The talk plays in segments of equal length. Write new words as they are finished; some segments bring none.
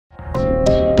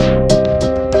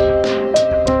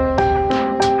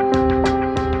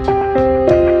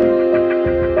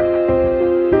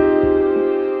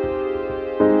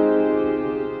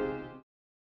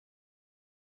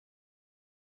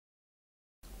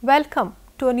Welcome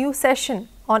to a new session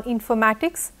on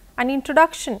informatics and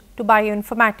introduction to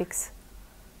bioinformatics.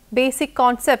 Basic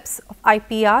concepts of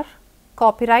IPR,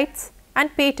 copyrights and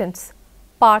patents,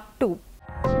 part 2.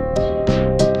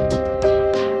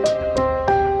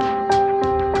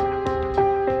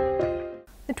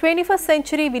 The 21st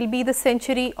century will be the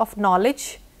century of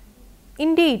knowledge,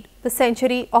 indeed the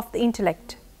century of the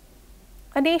intellect.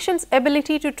 A nation's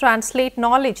ability to translate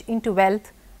knowledge into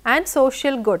wealth and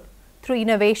social good through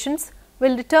innovations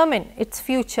will determine its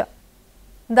future.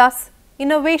 Thus,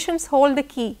 innovations hold the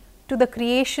key to the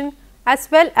creation as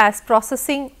well as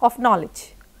processing of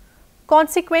knowledge.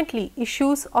 Consequently,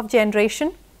 issues of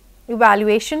generation,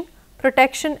 evaluation,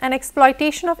 protection and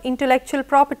exploitation of intellectual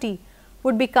property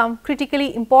would become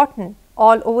critically important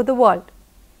all over the world.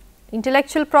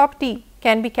 Intellectual property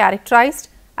can be characterized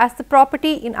as the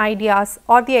property in ideas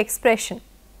or the expression.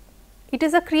 It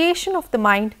is a creation of the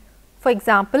mind, for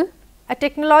example, a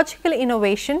technological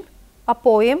innovation, a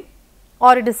poem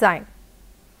or a design.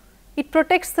 It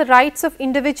protects the rights of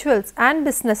individuals and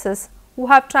businesses who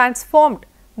have transformed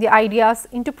the ideas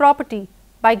into property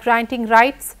by granting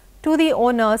rights to the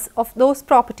owners of those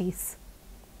properties.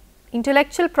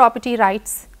 Intellectual property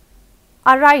rights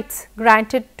are rights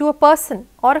granted to a person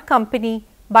or a company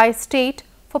by a state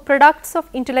for products of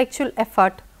intellectual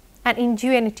effort and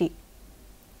ingenuity.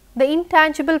 The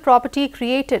intangible property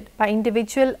created by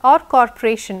individual or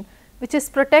corporation which is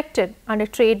protected under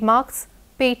trademarks,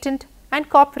 patent and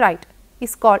copyright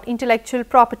is called intellectual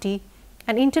property,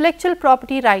 and intellectual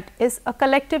property right is a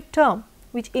collective term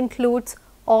which includes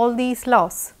all these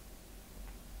laws.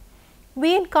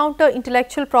 We encounter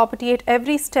intellectual property at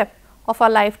every step of our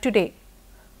life today.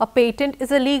 A patent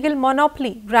is a legal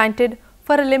monopoly granted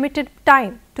for a limited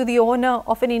time to the owner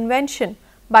of an invention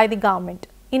by the government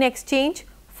in exchange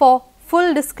for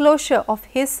full disclosure of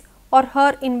his or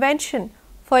her invention,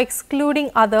 for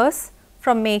excluding others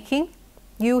from making,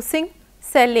 using,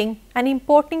 selling and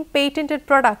importing patented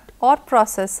product or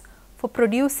process for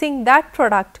producing that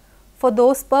product for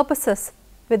those purposes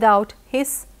without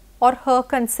his or her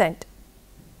consent.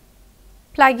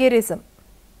 Plagiarism.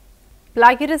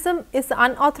 Plagiarism is the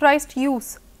unauthorized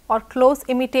use or close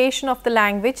imitation of the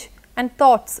language and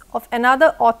thoughts of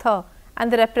another author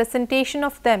and the representation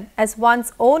of them as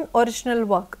one's own original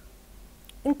work.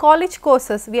 In college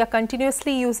courses, we are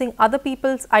continuously using other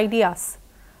people's ideas.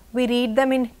 We read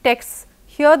them in texts,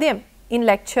 hear them in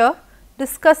lecture,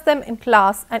 discuss them in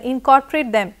class and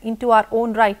incorporate them into our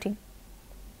own writing.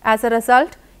 As a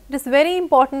result, it is very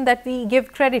important that we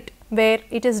give credit where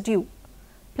it is due.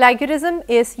 Plagiarism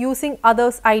is using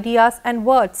others' ideas and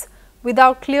words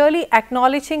without clearly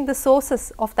acknowledging the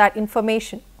sources of that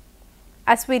information.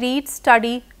 As we read,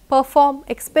 study, perform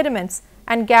experiments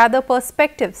and gather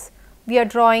perspectives, we are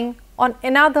drawing on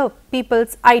another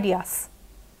people's ideas.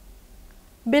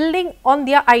 Building on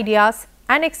their ideas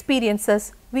and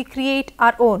experiences, we create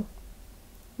our own.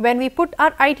 When we put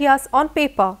our ideas on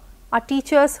paper, our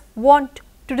teachers want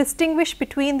to distinguish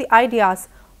between the ideas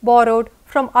borrowed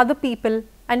from other people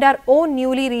and our own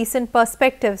newly recent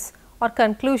perspectives or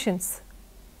conclusions.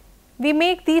 We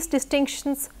make these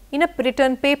distinctions in a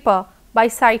written paper by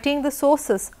citing the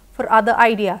sources for other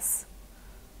ideas.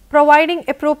 Providing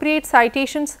appropriate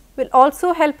citations will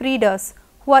also help readers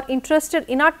who are interested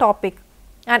in our topic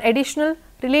and additional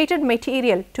related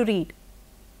material to read.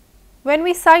 When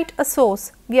we cite a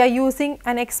source, we are using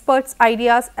an expert's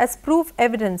ideas as proof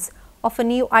evidence of a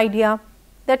new idea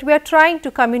that we are trying to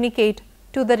communicate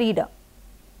to the reader.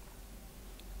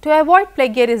 To avoid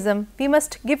plagiarism, we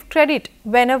must give credit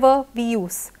whenever we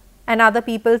use another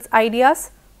people's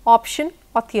ideas, option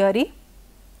or theory,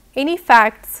 any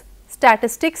facts,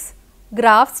 statistics,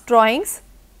 graphs, drawings,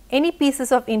 any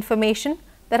pieces of information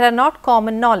that are not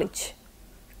common knowledge,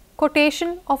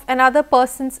 quotation of another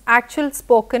person's actual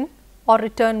spoken or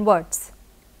written words.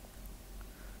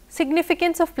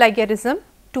 Significance of plagiarism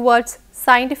towards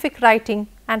scientific writing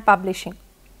and publishing.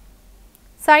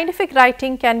 Scientific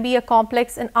writing can be a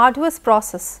complex and arduous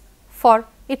process, for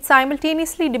it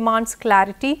simultaneously demands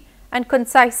clarity and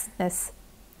conciseness,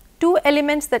 two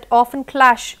elements that often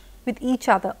clash with each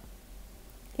other.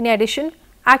 In addition,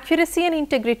 accuracy and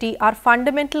integrity are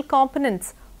fundamental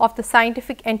components of the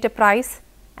scientific enterprise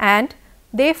and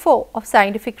therefore of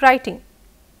scientific writing.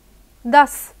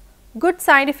 Thus, good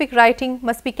scientific writing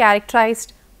must be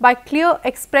characterized by clear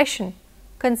expression,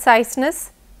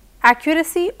 conciseness,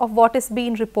 accuracy of what is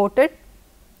being reported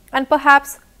and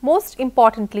perhaps most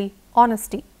importantly,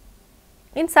 honesty.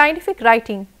 In scientific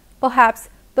writing, perhaps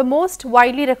the most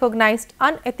widely recognized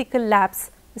unethical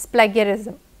lapse is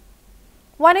plagiarism.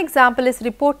 One example is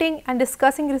reporting and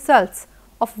discussing results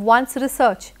of one's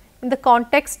research in the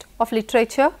context of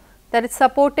literature that is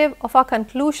supportive of our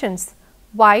conclusions,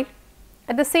 while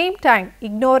at the same time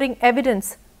ignoring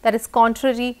evidence that is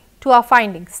contrary to our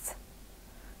findings.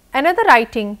 Another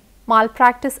writing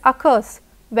malpractice occurs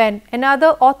when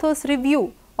another author's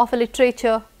review of a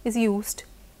literature is used,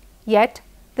 yet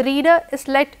the reader is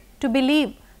led to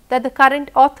believe that the current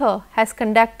author has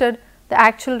conducted the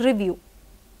actual review.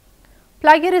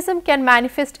 Plagiarism can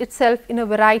manifest itself in a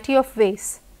variety of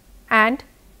ways, and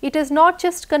it is not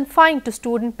just confined to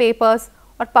student papers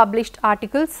or published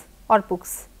articles or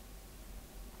books.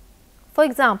 For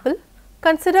example,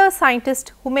 consider a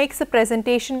scientist who makes a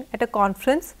presentation at a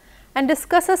conference and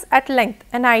discusses at length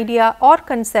an idea or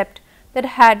concept that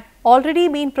had already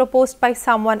been proposed by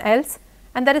someone else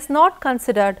and that is not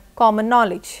considered common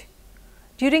knowledge.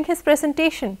 During his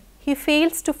presentation, he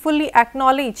fails to fully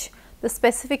acknowledge the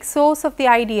specific source of the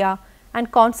idea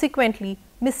and consequently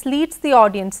misleads the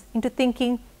audience into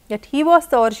thinking that he was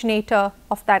the originator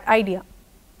of that idea.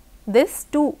 This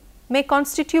too may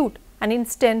constitute an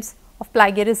instance of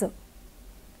plagiarism.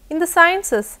 In the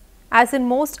sciences, as in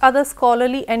most other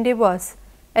scholarly endeavors,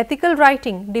 ethical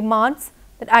writing demands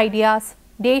that ideas,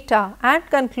 data and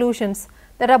conclusions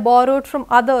that are borrowed from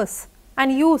others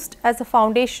and used as a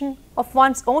foundation of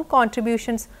one's own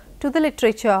contributions to the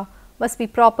literature must be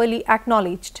properly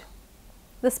acknowledged.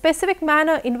 The specific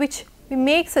manner in which we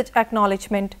make such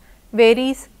acknowledgement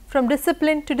varies from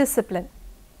discipline to discipline.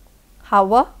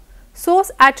 However,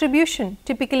 source attribution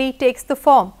typically takes the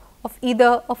form of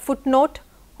either a footnote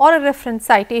or a reference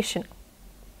citation.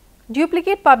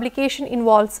 Duplicate publication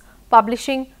involves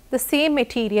publishing the same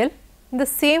material in the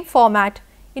same format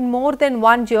in more than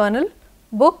one journal,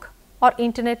 book or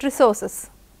internet resources.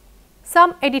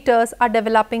 Some editors are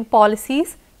developing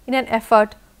policies in an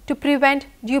effort to prevent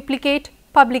duplicate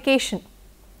publication.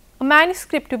 A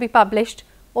manuscript to be published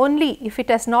only if it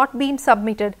has not been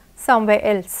submitted somewhere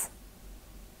else.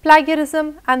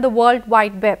 Plagiarism and the World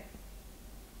Wide Web.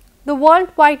 The World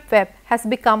Wide Web has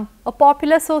become a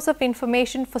popular source of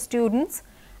information for students,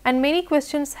 and many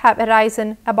questions have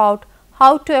arisen about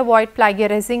how to avoid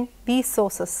plagiarizing these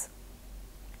sources.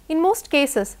 In most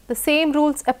cases, the same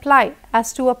rules apply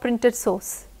as to a printed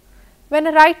source. When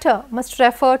a writer must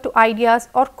refer to ideas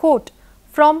or quote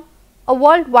from a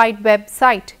World Wide Web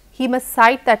site, he must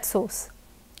cite that source.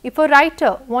 If a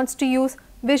writer wants to use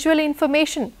visual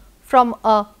information from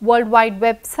a World Wide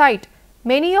Web site,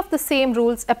 many of the same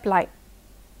rules apply.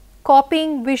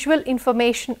 Copying visual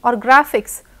information or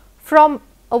graphics from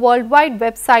a World Wide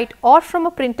Web site or from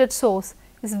a printed source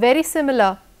is very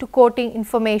similar to quoting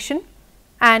information,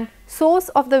 and source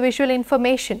of the visual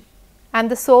information and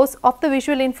the source of the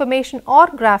visual information or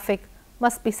graphic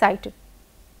must be cited.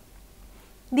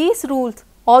 These rules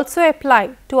also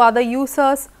apply to other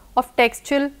users of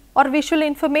textual or visual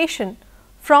information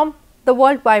from the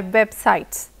World Wide Web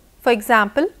sites. For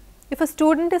example, if a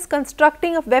student is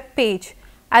constructing a web page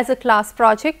as a class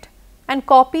project and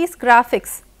copies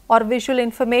graphics or visual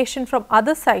information from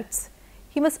other sites,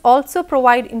 he must also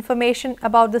provide information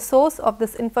about the source of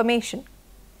this information.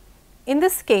 In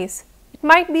this case, it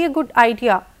might be a good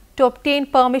idea to obtain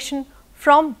permission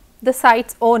from the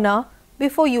site's owner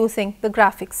before using the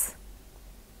graphics.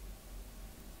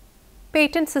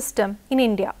 Patent system in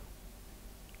India.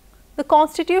 The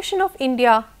Constitution of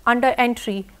India under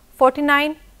entry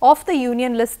 49 of the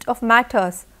Union list of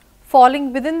matters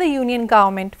falling within the Union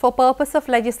government for purpose of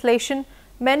legislation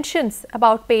mentions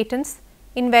about patents,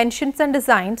 inventions and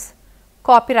designs,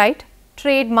 copyright,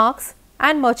 trademarks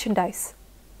and merchandise.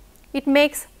 It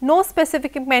makes no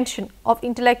specific mention of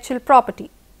intellectual property.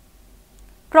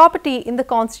 Property in the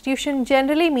Constitution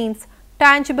generally means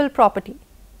tangible property.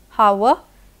 However,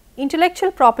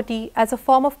 intellectual property as a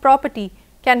form of property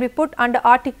can be put under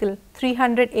Article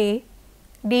 300A,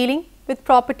 dealing with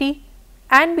property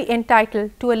and be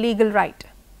entitled to a legal right.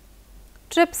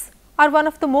 TRIPS are one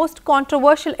of the most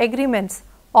controversial agreements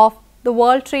of the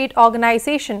World Trade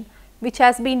Organization, which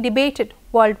has been debated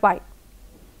worldwide.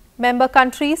 Member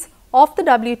countries of the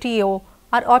WTO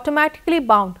are automatically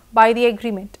bound by the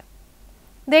agreement.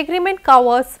 The agreement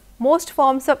covers most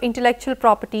forms of intellectual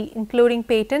property, including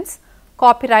patents,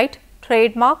 copyright,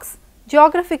 trademarks,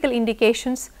 geographical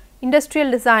indications,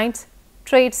 industrial designs,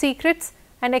 trade secrets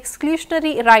and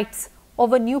exclusionary rights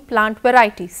over new plant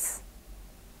varieties.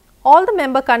 All the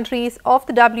member countries of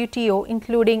the WTO,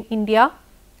 including India,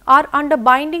 are under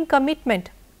binding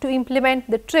commitment to implement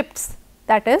the TRIPS,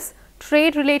 that is,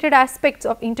 trade related aspects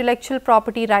of intellectual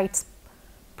property rights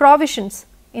provisions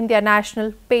in their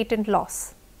national patent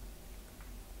laws.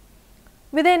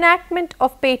 With the enactment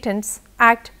of Patents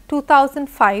Act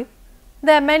 2005,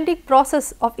 The amending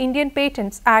process of Indian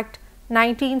Patents Act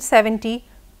 1970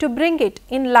 to bring it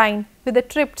in line with the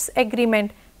TRIPS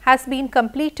agreement has been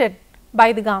completed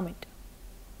by the government.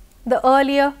 The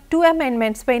earlier two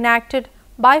amendments were enacted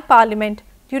by Parliament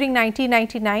during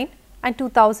 1999 and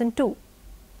 2002.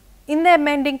 In the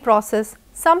amending process,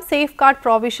 some safeguard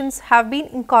provisions have been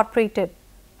incorporated.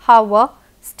 However,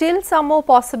 still some more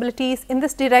possibilities in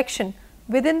this direction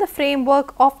within the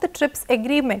framework of the TRIPS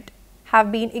agreement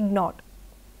have been ignored.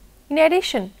 In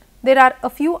addition, there are a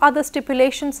few other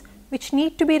stipulations which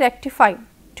need to be rectified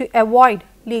to avoid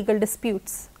legal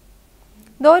disputes.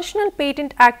 The original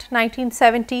Patent Act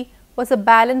 1970 was a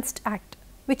balanced act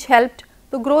which helped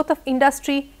the growth of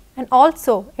industry and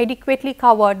also adequately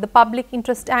covered the public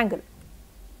interest angle.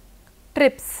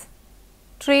 TRIPS,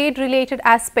 trade related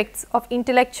aspects of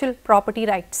intellectual property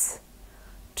rights.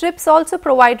 TRIPS also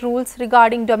provide rules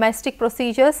regarding domestic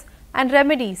procedures and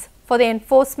remedies for the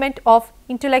enforcement of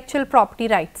intellectual property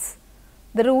rights.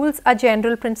 The rules are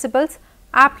general principles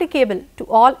applicable to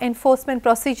all enforcement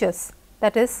procedures,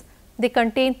 that is, they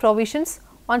contain provisions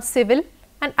on civil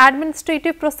and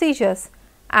administrative procedures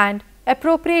and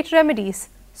appropriate remedies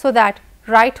so that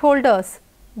right holders,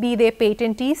 be they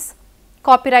patentees,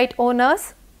 copyright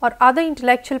owners or other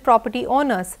intellectual property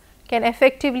owners, can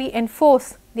effectively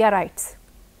enforce their rights.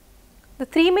 The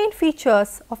three main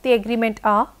features of the agreement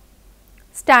are: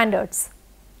 standards.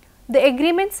 The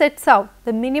agreement sets out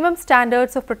the minimum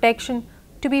standards of protection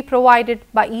to be provided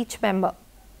by each member.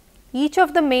 Each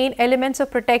of the main elements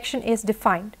of protection is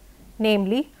defined,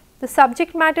 namely the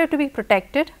subject matter to be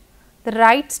protected, the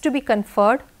rights to be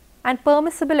conferred and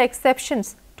permissible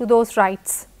exceptions to those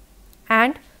rights,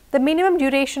 and the minimum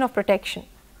duration of protection.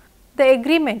 The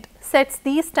agreement sets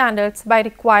these standards by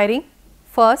requiring,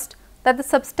 first, that the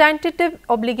substantive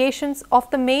obligations of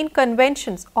the main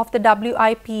conventions of the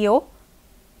WIPO,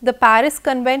 the Paris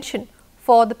Convention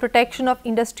for the Protection of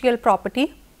Industrial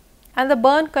Property and the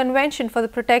Berne Convention for the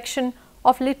Protection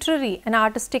of Literary and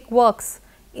Artistic Works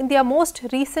in their most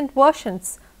recent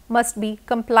versions, must be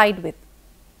complied with.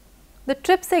 The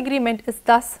TRIPS agreement is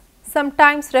thus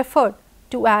sometimes referred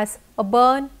to as a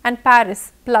Berne and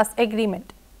Paris plus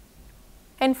agreement.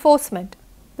 Enforcement.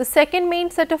 The second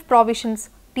main set of provisions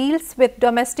deals with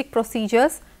domestic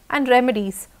procedures and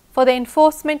remedies for the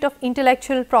enforcement of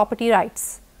intellectual property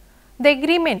rights. The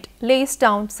agreement lays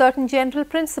down certain general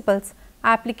principles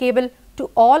applicable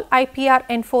to all IPR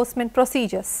enforcement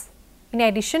procedures. In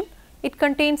addition, it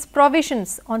contains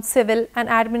provisions on civil and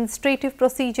administrative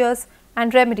procedures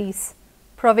and remedies,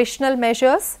 provisional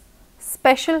measures,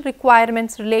 special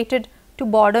requirements related to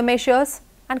border measures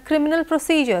and criminal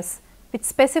procedures which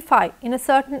specify in a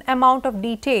certain amount of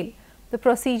detail the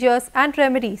procedures and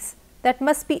remedies that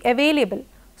must be available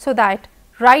so that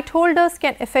right holders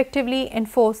can effectively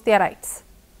enforce their rights.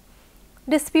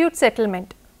 Dispute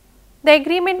settlement. The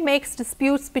agreement makes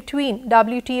disputes between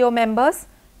WTO members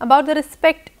about the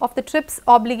respect of the TRIPS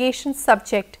obligations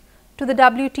subject to the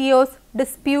WTO's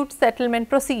dispute settlement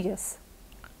procedures.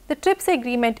 The TRIPS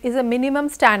agreement is a minimum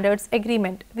standards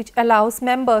agreement which allows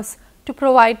members to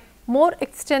provide more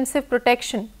extensive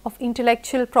protection of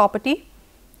intellectual property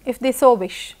if they so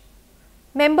wish.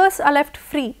 Members are left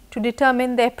free to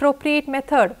determine the appropriate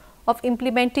method of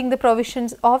implementing the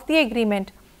provisions of the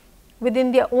agreement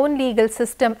within their own legal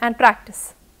system and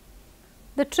practice.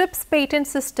 The TRIPS patent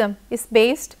system is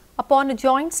based upon a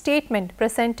joint statement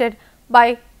presented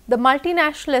by the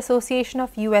Multinational Association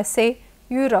of USA,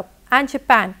 Europe and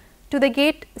Japan to the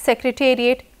GATE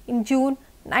Secretariat in June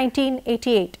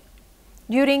 1988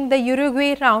 during the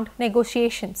Uruguay round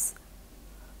negotiations.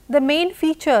 The main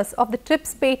features of the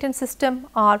TRIPS patent system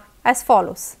are as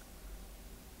follows.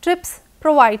 TRIPS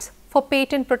provides for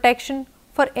patent protection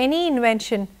for any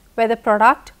invention, whether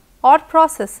product or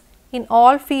process, in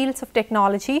all fields of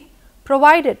technology,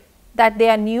 provided that they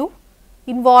are new,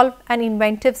 involve an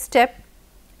inventive step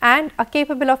and are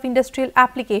capable of industrial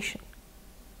application.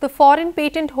 The foreign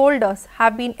patent holders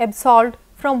have been absolved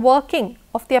from working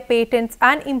of their patents,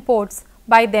 and imports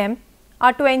by them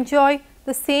are to enjoy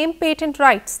the same patent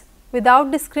rights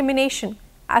without discrimination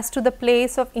as to the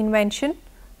place of invention,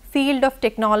 field of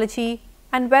technology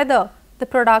and whether the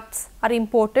products are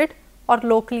imported or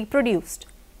locally produced.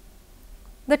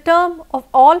 The term of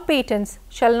all patents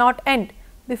shall not end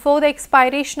before the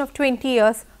expiration of 20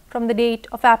 years from the date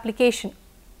of application.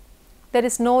 There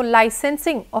is no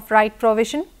licensing of right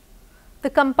provision.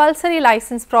 The compulsory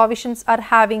license provisions are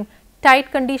having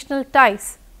tight conditional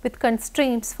ties with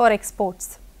constraints for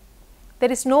exports.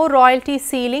 There is no royalty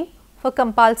ceiling for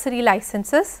compulsory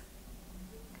licenses.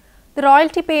 The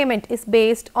royalty payment is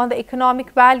based on the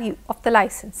economic value of the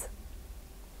license.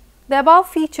 The above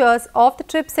features of the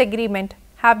TRIPS agreement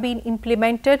have been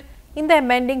implemented in the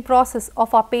amending process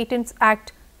of our Patents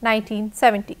Act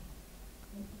 1970.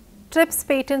 TRIPS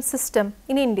patent system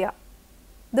in India.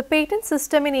 The patent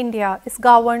system in India is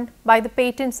governed by the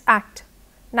Patents Act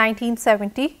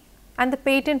 1970 and the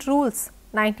Patent Rules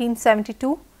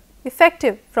 1972,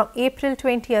 effective from April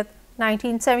 20th,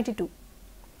 1972.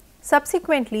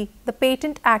 Subsequently, the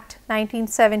Patent Act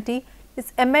 1970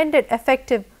 is amended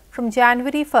effective from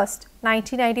January 1st,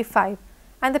 1995,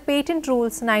 and the Patent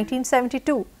Rules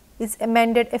 1972 is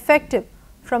amended effective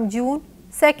from June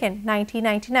 2nd,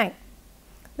 1999.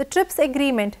 The TRIPS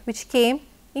agreement, which came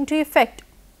into effect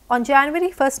on January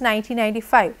 1st,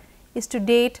 1995, is to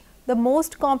date the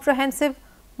most comprehensive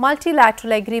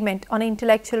multilateral agreement on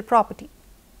intellectual property.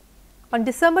 On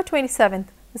December 27th,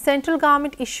 the central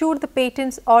government issued the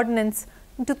Patents Ordinance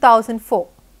in 2004.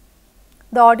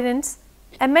 The ordinance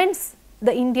amends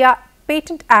the India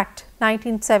Patent Act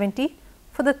 1970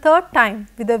 for the third time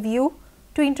with a view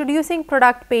to introducing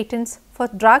product patents for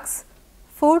drugs,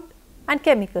 food and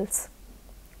chemicals.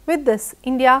 With this,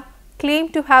 India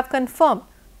claimed to have conformed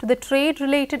to the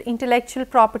trade-related intellectual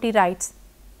property rights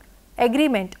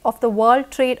agreement of the World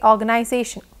Trade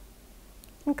Organization.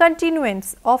 In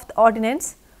continuance of the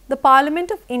ordinance, the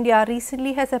Parliament of India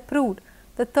recently has approved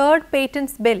the third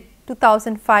Patents Bill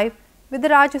 2005 with the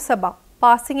Rajya Sabha,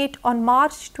 passing it on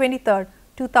March 23,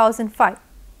 2005.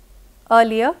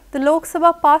 Earlier, the Lok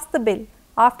Sabha passed the bill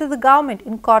after the government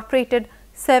incorporated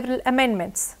several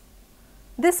amendments.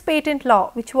 This patent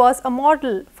law, which was a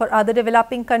model for other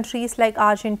developing countries like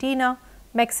Argentina,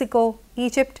 Mexico,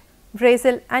 Egypt,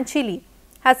 Brazil and Chile,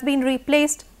 has been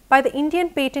replaced by the Indian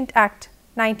Patent Act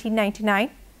 1999,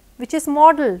 which is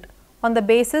modelled on the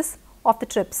basis of the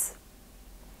TRIPS.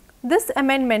 This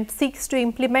amendment seeks to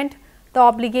implement the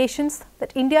obligations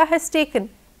that India has taken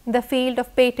in the field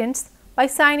of patents by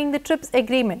signing the TRIPS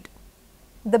agreement.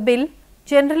 The bill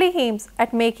generally aims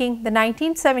at making the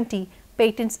 1970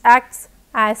 Patents Acts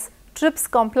as TRIPS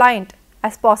compliant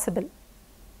as possible.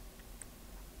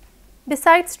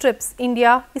 Besides TRIPS,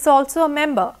 India is also a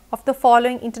member of the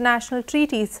following international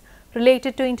treaties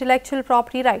related to intellectual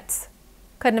property rights: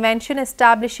 Convention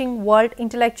establishing World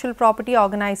Intellectual Property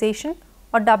Organization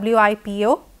or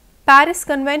WIPO, Paris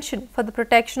Convention for the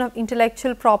Protection of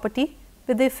Intellectual Property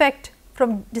with effect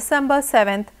from December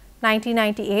 7,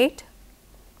 1998,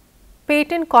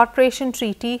 Patent Corporation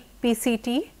Treaty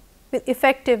PCT with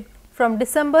effective from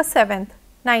December 7,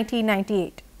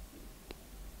 1998.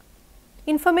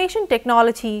 Information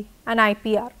technology and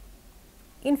IPR.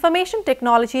 Information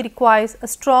technology requires a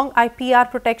strong IPR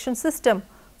protection system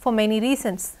for many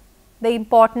reasons. The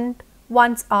important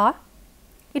ones are: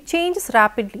 it changes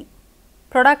rapidly,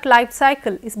 product life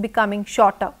cycle is becoming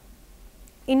shorter,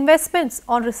 investments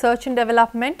on research and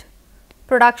development,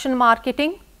 production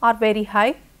marketing are very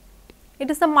high, it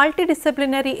is a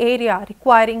multidisciplinary area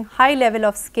requiring high level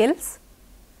of skills,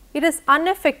 it is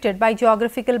unaffected by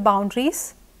geographical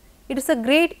boundaries, it is a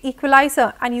great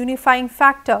equalizer and unifying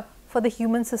factor for the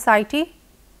human society,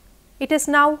 it is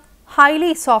now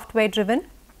highly software driven,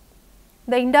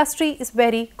 the industry is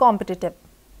very competitive.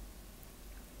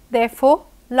 Therefore,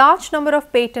 large number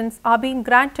of patents are being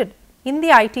granted in the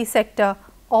IT sector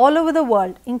all over the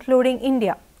world, including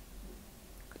India.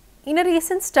 In a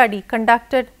recent study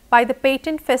conducted by the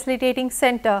Patent Facilitating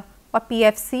Center or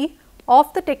PFC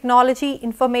of the Technology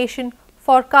Information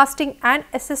Forecasting and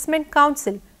Assessment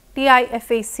Council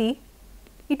TIFAC,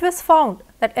 it was found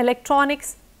that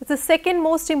electronics is the second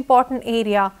most important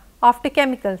area after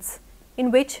chemicals,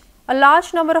 in which a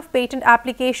large number of patent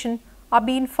applications are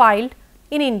being filed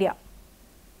in India.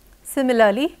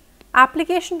 Similarly,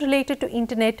 applications related to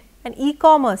Internet and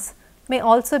e-commerce may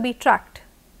also be tracked.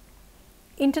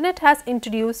 Internet has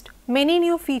introduced many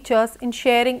new features in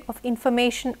sharing of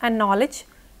information and knowledge,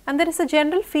 and there is a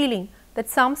general feeling that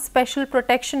some special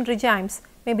protection regimes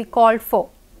may be called for.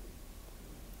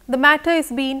 The matter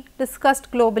is being discussed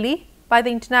globally by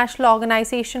the international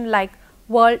organization like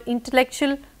World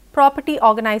Intellectual Property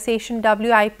Organization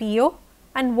WIPO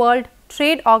and World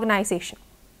Trade Organization.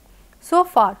 So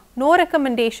far, no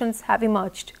recommendations have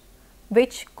emerged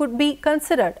which could be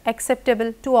considered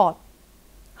acceptable to all.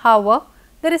 However,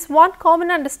 there is one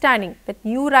common understanding that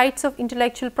new rights of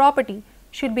intellectual property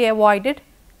should be avoided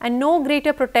and no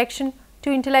greater protection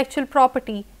to intellectual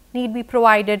property need be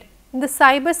provided in the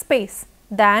cyberspace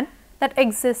than that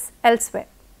exists elsewhere.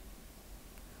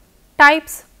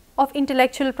 Types of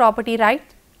intellectual property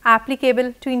right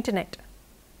applicable to Internet.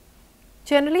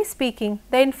 Generally speaking,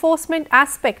 the enforcement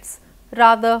aspects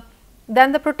rather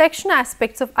than the protection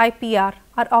aspects of IPR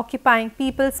are occupying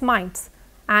people's minds,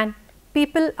 and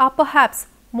people are perhaps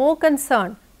more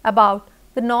concerned about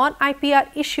the non-IPR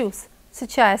issues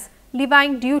such as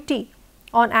levying duty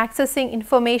on accessing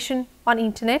information on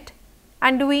internet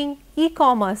and doing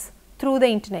e-commerce through the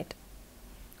internet.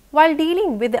 While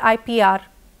dealing with the IPR,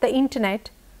 the internet,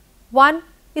 one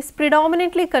is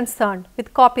predominantly concerned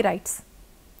with copyrights,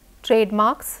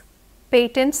 trademarks,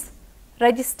 patents,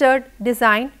 registered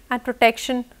design and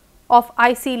protection of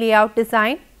IC layout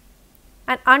design,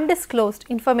 and undisclosed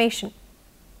information.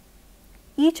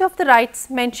 Each of the rights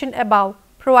mentioned above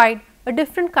provide a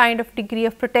different kind of degree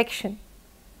of protection.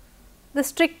 The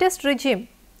strictest regime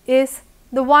is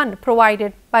the one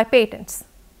provided by patents.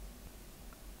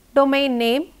 Domain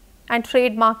name and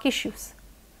trademark issues.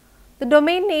 The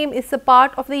domain name is the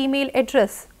part of the email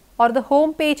address or the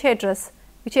home page address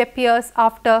which appears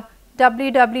after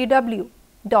www.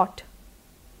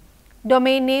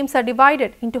 Domain names are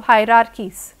divided into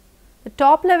hierarchies. The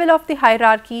top level of the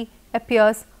hierarchy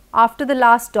appears after the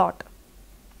last dot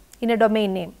in a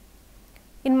domain name.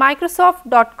 In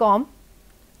Microsoft.com,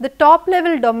 the top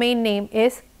level domain name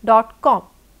is .com.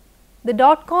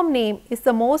 The .com name is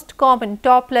the most common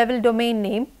top level domain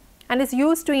name and is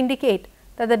used to indicate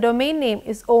that the domain name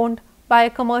is owned by a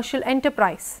commercial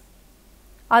enterprise.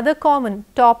 Other common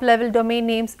top level domain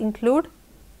names include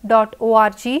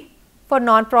 .org for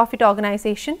non-profit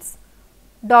organizations,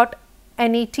 .net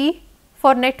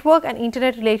for network and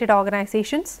internet related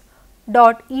organizations,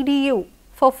 .edu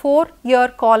for 4-year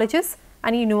colleges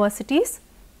and universities,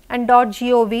 and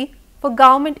 .gov for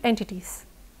government entities.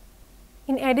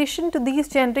 In addition to these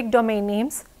generic domain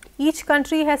names, each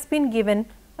country has been given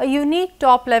a unique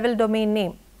top level domain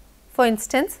name. For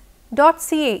instance,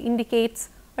 .ca indicates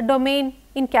a domain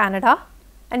in Canada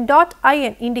and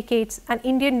 .in indicates an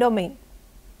Indian domain.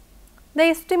 The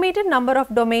estimated number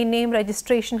of domain name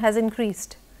registration has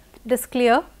increased. It is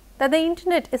clear that the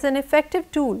internet is an effective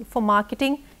tool for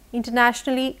marketing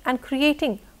internationally and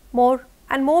creating more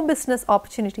and more business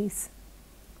opportunities.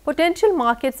 Potential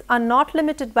markets are not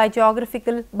limited by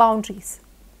geographical boundaries.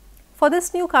 For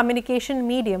this new communication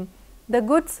medium, the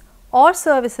goods or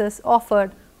services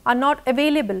offered are not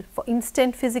available for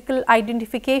instant physical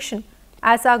identification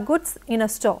as are goods in a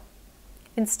store.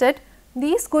 Instead,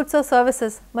 these goods or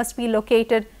services must be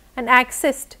located and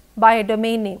accessed by a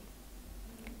domain name.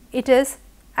 It is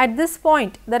at this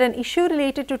point that an issue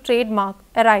related to trademark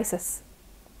arises.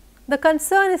 The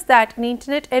concern is that an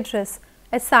internet address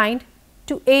assigned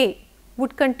to A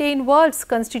would contain words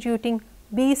constituting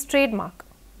B's trademark.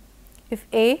 If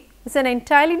A is an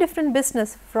entirely different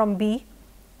business from B,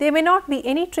 there may not be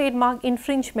any trademark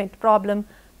infringement problem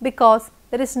because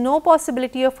there is no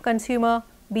possibility of consumer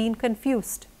being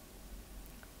confused.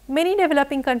 Many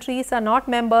developing countries are not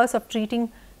members of treaty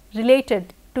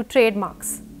related to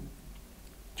trademarks.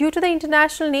 Due to the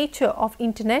international nature of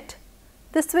internet,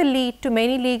 this will lead to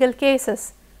many legal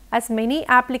cases as many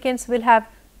applicants will have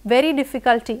very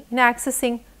difficulty in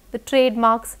accessing the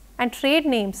trademarks and trade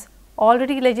names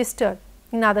already registered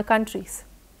in other countries.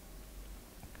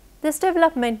 This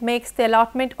development makes the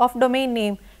allotment of domain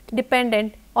name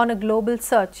dependent on a global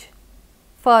search.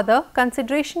 Further,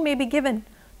 consideration may be given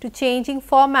to changing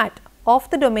format of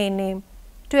the domain name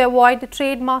to avoid the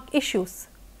trademark issues.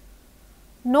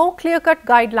 No clear-cut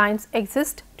guidelines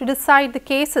exist to decide the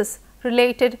cases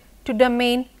related to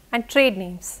domain and trade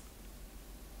names.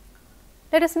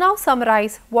 Let us now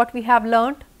summarize what we have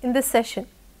learned in this session.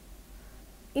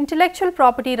 Intellectual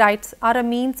property rights are a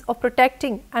means of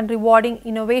protecting and rewarding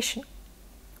innovation.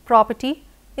 Property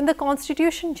in the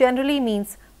Constitution generally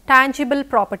means tangible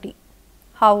property.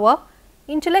 However,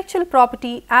 intellectual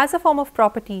property as a form of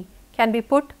property can be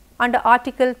put under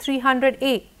Article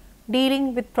 300A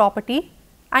dealing with property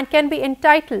and can be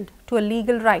entitled to a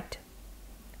legal right.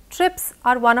 TRIPS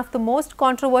are one of the most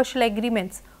controversial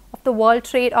agreements of the World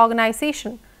Trade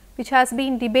Organization which has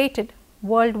been debated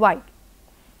worldwide.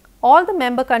 All the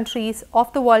member countries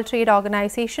of the World Trade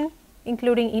Organization,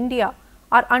 including India,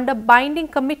 are under binding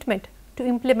commitment to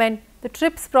implement the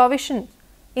TRIPS provisions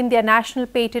in their national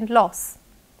patent laws.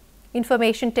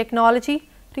 Information technology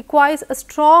requires a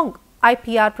strong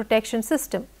IPR protection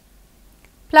system.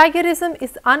 Plagiarism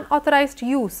is unauthorized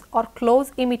use or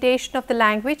close imitation of the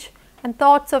language and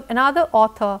thoughts of another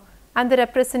author and the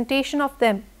representation of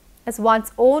them as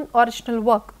one's own original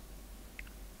work.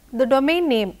 The domain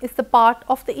name is the part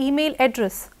of the email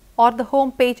address or the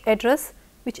home page address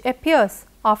which appears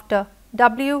after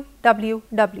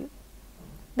www.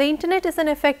 The internet is an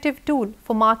effective tool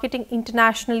for marketing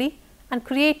internationally and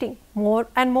creating more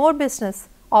and more business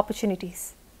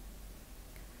opportunities.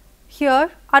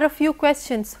 Here are a few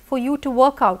questions for you to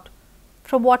work out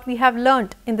from what we have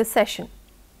learnt in this session.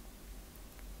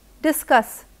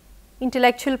 Discuss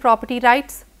intellectual property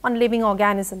rights on living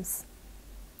organisms.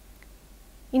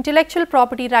 Intellectual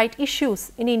property right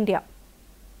issues in India.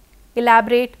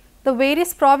 Elaborate the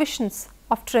various provisions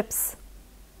of TRIPS.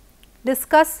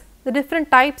 Discuss the different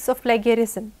types of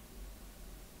plagiarism.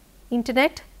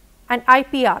 Internet and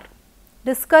IPR.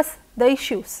 Discuss the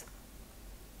issues.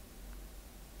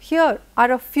 Here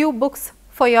are a few books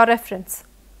for your reference.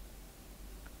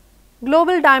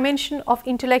 Global Dimension of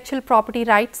Intellectual Property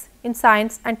Rights in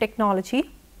Science and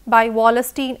Technology by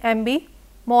Wallerstein M.B.,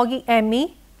 Moggy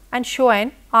M.E. and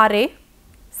Schoen R.A.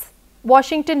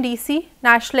 Washington D.C.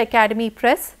 National Academy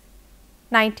Press,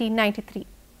 1993.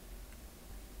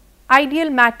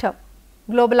 Ideal Matter,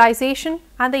 Globalization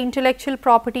and the Intellectual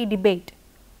Property Debate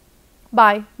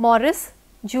by Morris,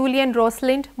 Julian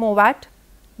Rosalind Mowat,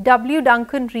 W.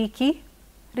 Duncan Reiki,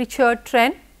 Richard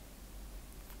Tren,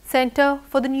 Center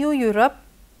for the New Europe,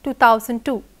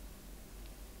 2002.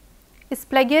 Is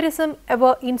Plagiarism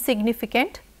Ever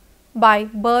Insignificant? By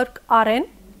Burke R.N.,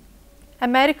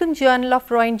 American Journal of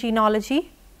Rowan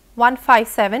Genealogy,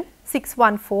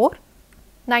 157614,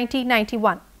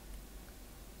 1991.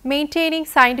 Maintaining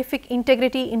Scientific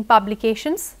Integrity in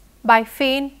Publications by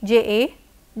Fain J.A.,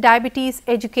 Diabetes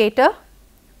Educator,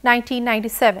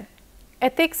 1997.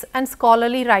 Ethics and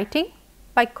Scholarly Writing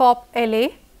by Kopp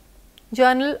L.A.,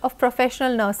 Journal of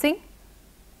Professional Nursing,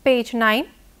 page 9,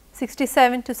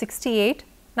 67 to 68,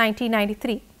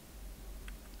 1993.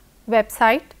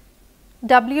 Website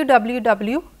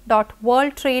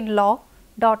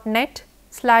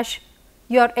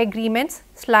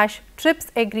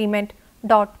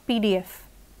www.worldtradelawnet/youragreements/tripsagreement.pdf.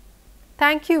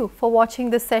 Thank you for watching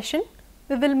this session.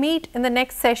 We will meet in the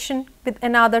next session with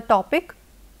another topic.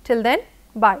 Till then,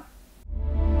 bye.